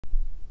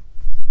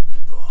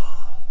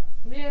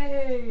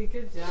Yay!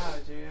 Good job,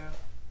 Drew.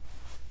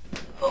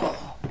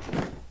 Oh.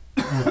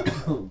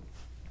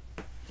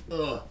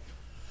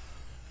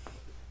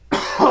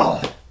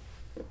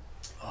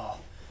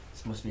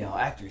 This must be how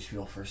actors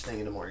feel first thing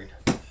in the morning.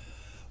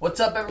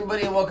 What's up,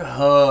 everybody, and welcome.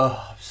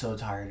 Oh, I'm so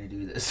tired to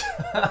do this.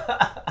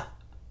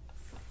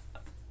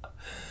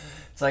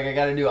 It's like I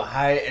gotta do a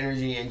high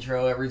energy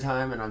intro every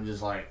time, and I'm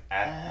just like,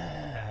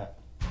 ah.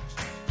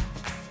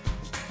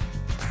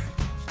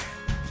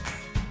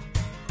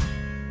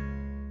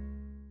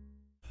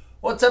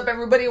 What's up,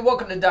 everybody, and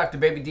welcome to Dr.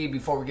 Baby D.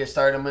 Before we get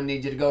started, I'm gonna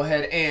need you to go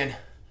ahead and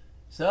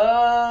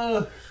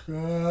subscribe.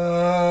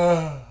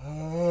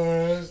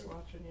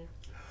 Watching you.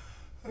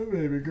 Hey,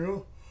 baby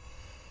girl.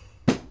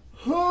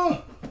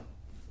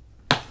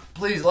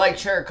 Please like,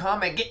 share,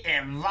 comment, get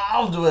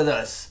involved with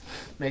us.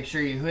 Make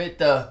sure you hit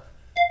the,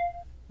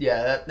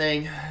 that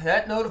thing.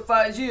 That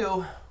notifies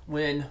you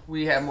when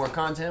we have more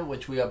content,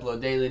 which we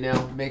upload daily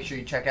now. Make sure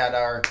you check out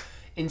our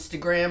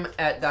Instagram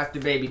at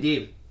Dr. Baby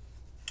D.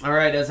 All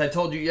right, as I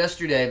told you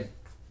yesterday,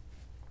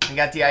 I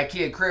got the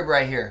IKEA crib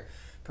right here.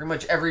 Pretty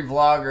much every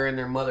vlogger and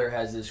their mother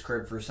has this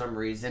crib for some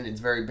reason. It's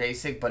very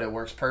basic, but it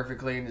works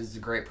perfectly, and this is a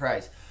great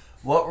price.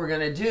 What we're going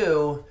to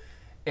do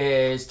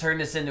is turn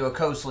this into a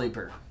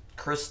co-sleeper.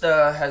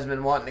 Krista has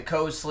been wanting to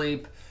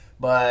co-sleep,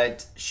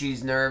 but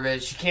she's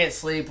nervous. She can't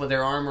sleep with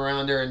her arm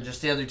around her, and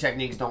just the other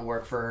techniques don't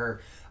work for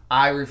her.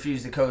 I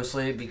refuse to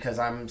co-sleep because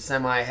I'm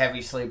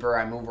semi-heavy sleeper.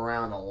 I move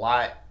around a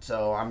lot,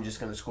 so I'm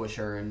just going to squish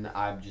her, and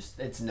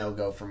it's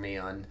no-go for me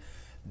on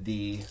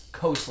the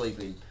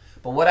co-sleeping.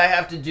 But what I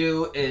have to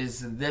do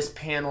is this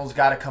panel's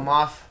got to come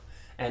off,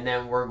 and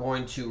then we're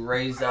going to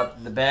raise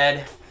up the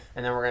bed,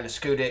 and then we're going to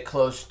scoot it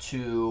close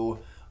to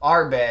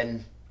our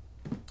bed,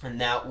 and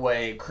that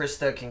way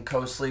Krista can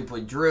co-sleep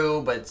with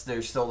Drew, but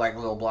there's still like a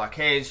little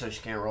blockade, so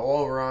she can't roll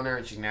over on her,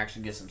 and she can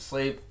actually get some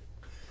sleep.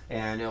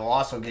 And it'll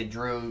also get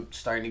Drew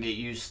starting to get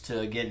used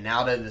to getting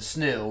out of the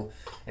snoo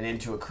and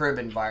into a crib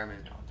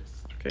environment.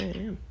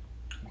 Okay,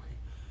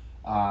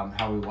 I am.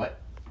 How we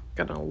what?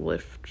 Gonna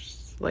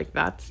lift like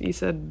that, you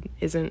said,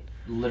 isn't...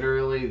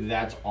 Literally,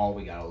 that's all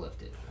we gotta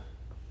lift it.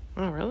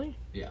 Oh, really?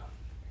 Yeah.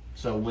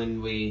 So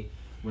when we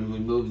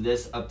move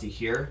this up to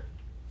here...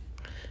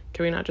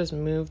 Can we not just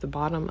move the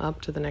bottom up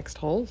to the next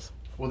holes?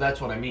 Well, that's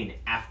what I mean.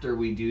 After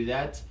we do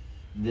that,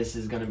 this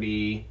is gonna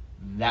be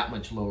that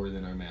much lower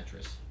than our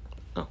mattress.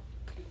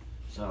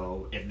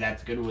 So if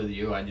that's good with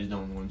you, I just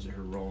don't want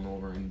her rolling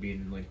over and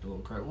being like the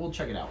little crowd. We'll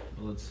check it out.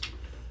 Let's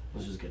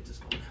just get this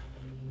going.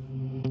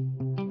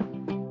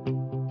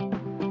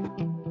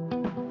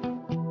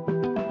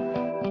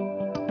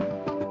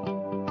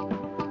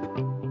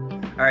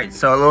 All right,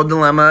 so a little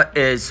dilemma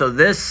is, so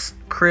this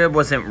crib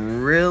wasn't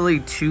really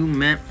too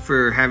meant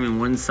for having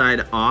one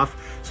side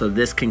off, so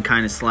this can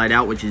kind of slide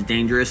out, which is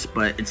dangerous,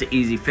 but it's an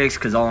easy fix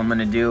because all I'm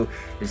gonna do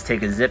is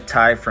take a zip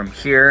tie from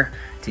here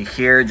to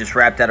here, just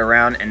wrap that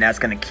around, and that's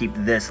gonna keep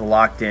this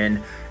locked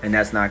in, and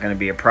that's not gonna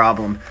be a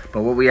problem.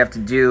 But what we have to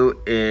do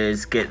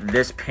is get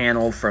this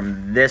panel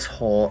from this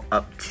hole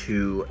up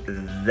to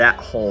that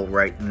hole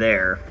right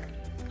there,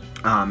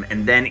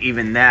 and then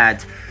even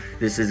that,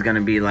 this is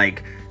gonna be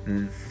like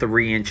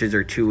 3 inches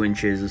or 2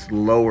 inches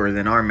lower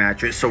than our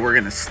mattress, so we're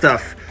gonna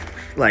stuff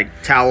like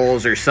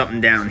towels or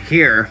something down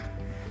here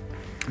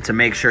to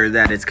make sure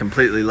that it's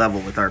completely level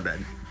with our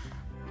bed.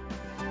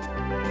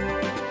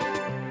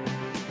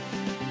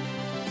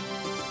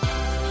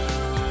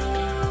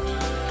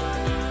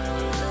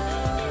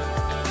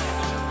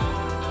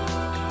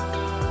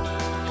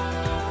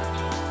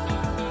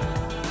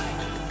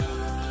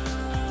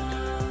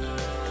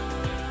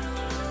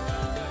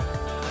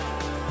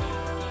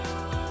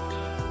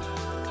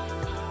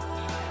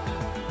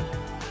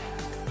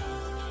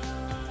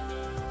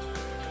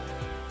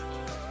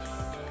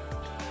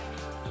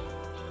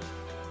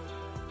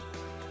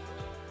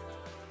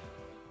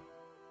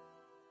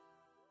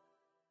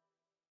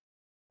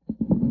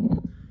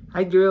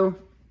 Hi, Drew.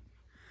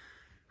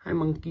 Hi,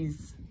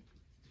 monkeys.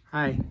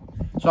 Hi.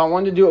 So I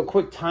wanted to do a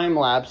quick time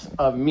lapse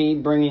of me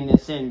bringing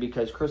this in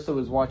because Krista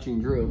was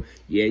watching Drew.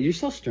 Yeah, you're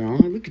so strong.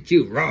 Look at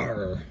you.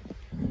 Rawr.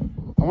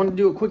 I wanted to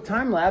do a quick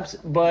time lapse,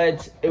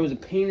 but it was a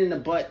pain in the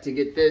butt to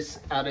get this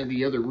out of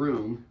the other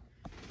room.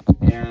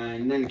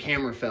 And then the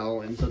camera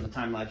fell, and so the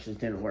time lapse just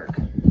didn't work.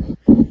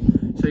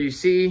 So you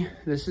see,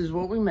 this is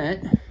what we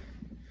meant.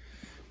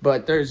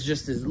 But there's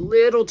just this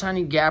little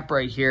tiny gap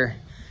right here.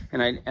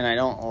 And I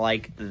don't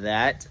like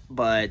that,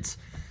 but at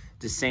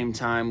the same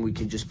time, we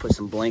could just put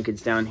some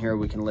blankets down here.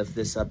 We can lift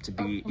this up to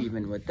be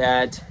even with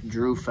that.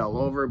 Drew fell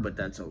over, but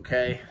that's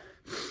okay.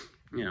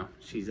 You know,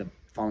 she's a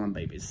fallen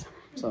babies.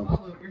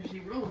 So She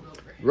rolled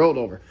over. Rolled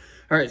over.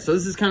 All right, so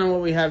this is kind of what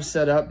we have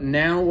set up.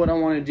 Now what I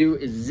want to do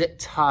is zip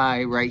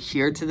tie right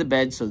here to the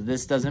bed so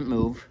this doesn't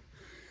move.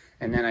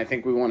 And then I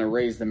think we want to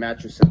raise the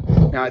mattress up.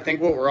 Now I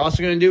think what we're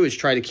also going to do is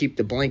try to keep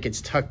the blankets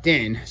tucked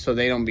in so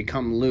they don't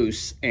become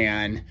loose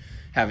and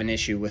have an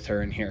issue with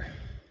her in here.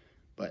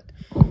 But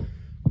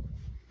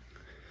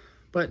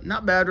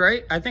not bad,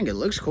 right? I think it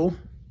looks cool.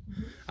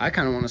 I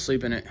kind of want to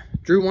sleep in it.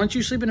 Drew, why don't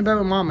you sleep in a bed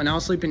with Mom and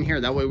I'll sleep in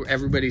here. That way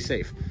everybody's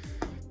safe.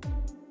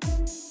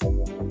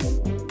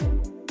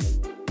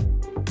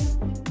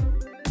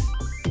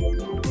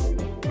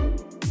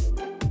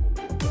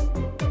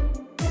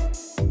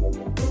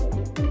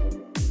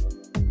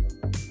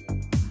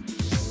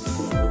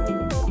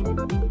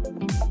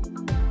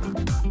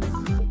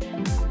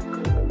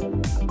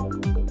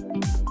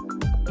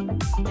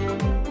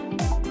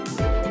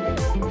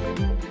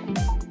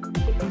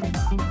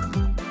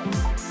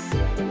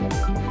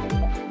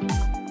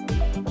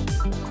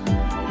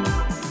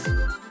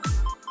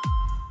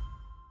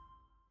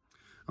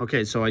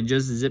 Okay, so I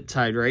just zip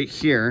tied right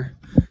here.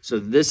 So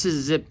this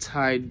is zip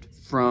tied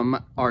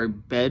from our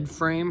bed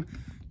frame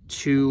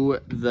to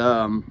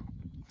the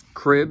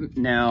crib.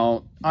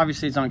 Now,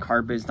 obviously it's on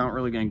carpet. It's not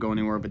really going to go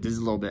anywhere, but this is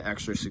a little bit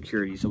extra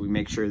security. So we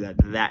make sure that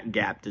that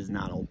gap does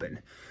not open.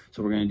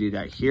 So we're going to do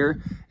that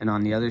here and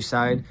on the other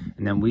side,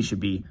 and then we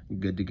should be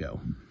good to go.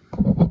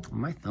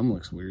 My thumb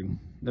looks weird.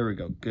 There we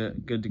go.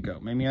 Good to go.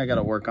 Maybe I got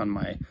to work on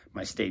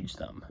my stage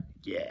thumb.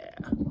 Yeah.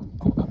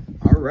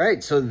 All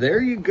right, so there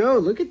you go.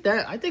 Look at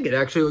that. I think it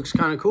actually looks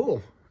kind of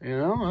cool. You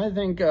know, I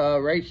think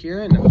right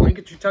here, and the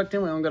blankets are tucked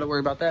in. We don't got to worry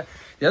about that.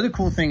 The other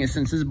cool thing is,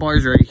 since this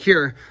bar's right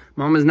here,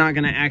 Mama's not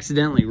going to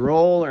accidentally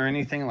roll or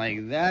anything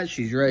like that.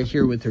 She's right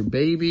here with her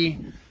baby.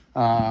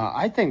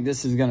 I think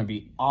this is going to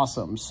be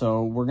awesome.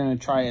 So we're going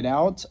to try it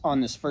out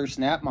on this first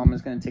nap.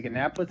 Mama's going to take a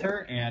nap with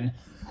her, and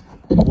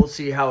we'll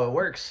see how it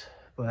works.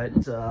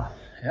 But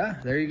yeah,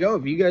 there you go.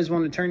 If you guys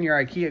want to turn your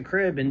IKEA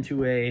crib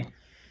into a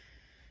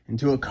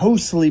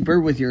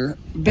co-sleeper with your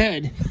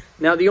bed.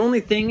 Now, the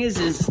only thing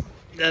is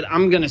that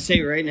I'm going to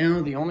say right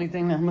now, the only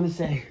thing that I'm going to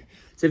say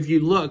is, if you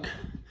look,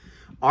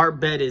 our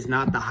bed is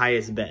not the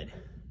highest bed.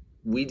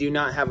 We do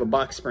not have a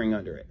box spring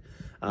under it.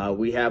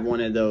 We have one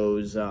of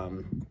those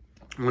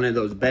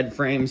bed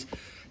frames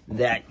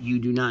that you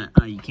do not,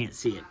 you can't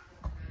see it.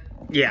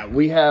 Yeah,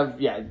 we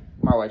have,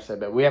 my wife said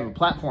that. We have a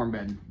platform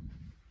bed.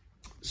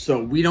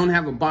 So we don't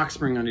have a box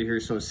spring under here,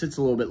 so it sits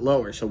a little bit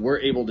lower. So we're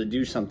able to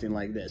do something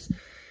like this.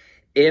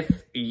 If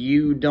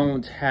you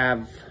don't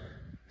have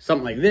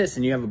something like this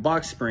and you have a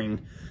box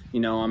spring, you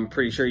know, I'm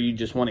pretty sure you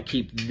just want to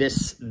keep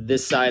this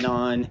side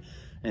on,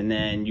 and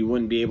then you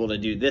wouldn't be able to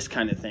do this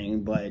kind of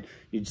thing, but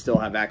you'd still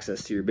have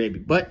access to your baby.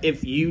 But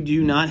if you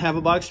do not have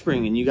a box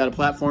spring and you got a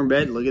platform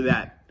bed, look at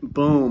that.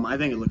 Boom. I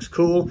think it looks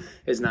cool.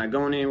 It's not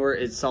going anywhere.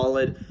 It's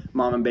solid.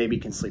 Mom and baby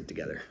can sleep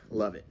together.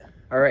 Love it.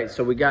 All right,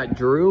 so we got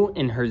Drew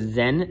in her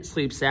Zen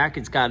Sleep Sack.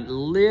 It's got a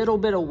little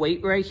bit of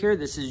weight right here.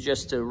 This is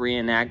just to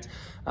reenact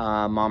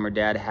Mom or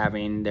Dad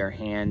having their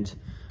hand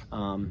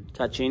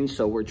touching.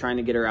 So we're trying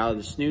to get her out of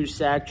the snooze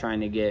sack, trying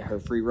to get her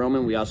free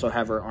roaming. We also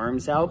have her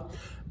arms out.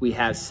 We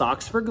have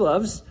socks for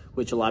gloves,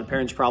 which a lot of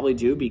parents probably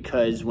do,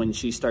 because when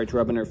she starts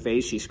rubbing her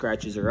face, she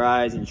scratches her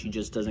eyes and she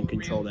just doesn't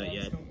control that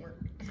yet.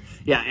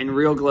 Yeah, and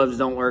real gloves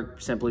don't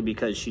work simply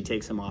because she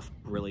takes them off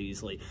really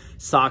easily.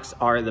 Socks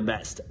are the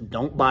best.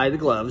 Don't buy the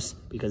gloves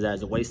because that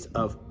is a waste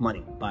of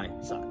money. Buy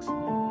socks.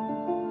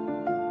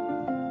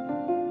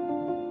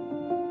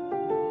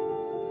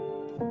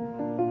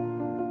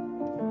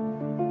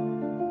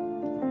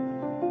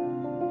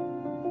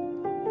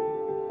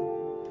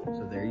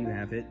 So there you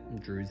have it.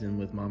 Drew's in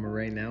with Mama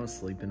right now,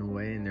 sleeping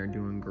away, and they're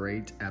doing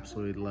great.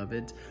 Absolutely love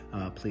it.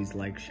 Please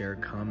like, share,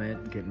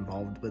 comment, get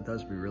involved with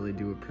us. We really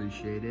do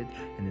appreciate it.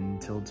 And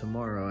until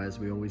tomorrow, as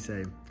we always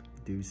say,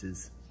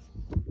 deuces.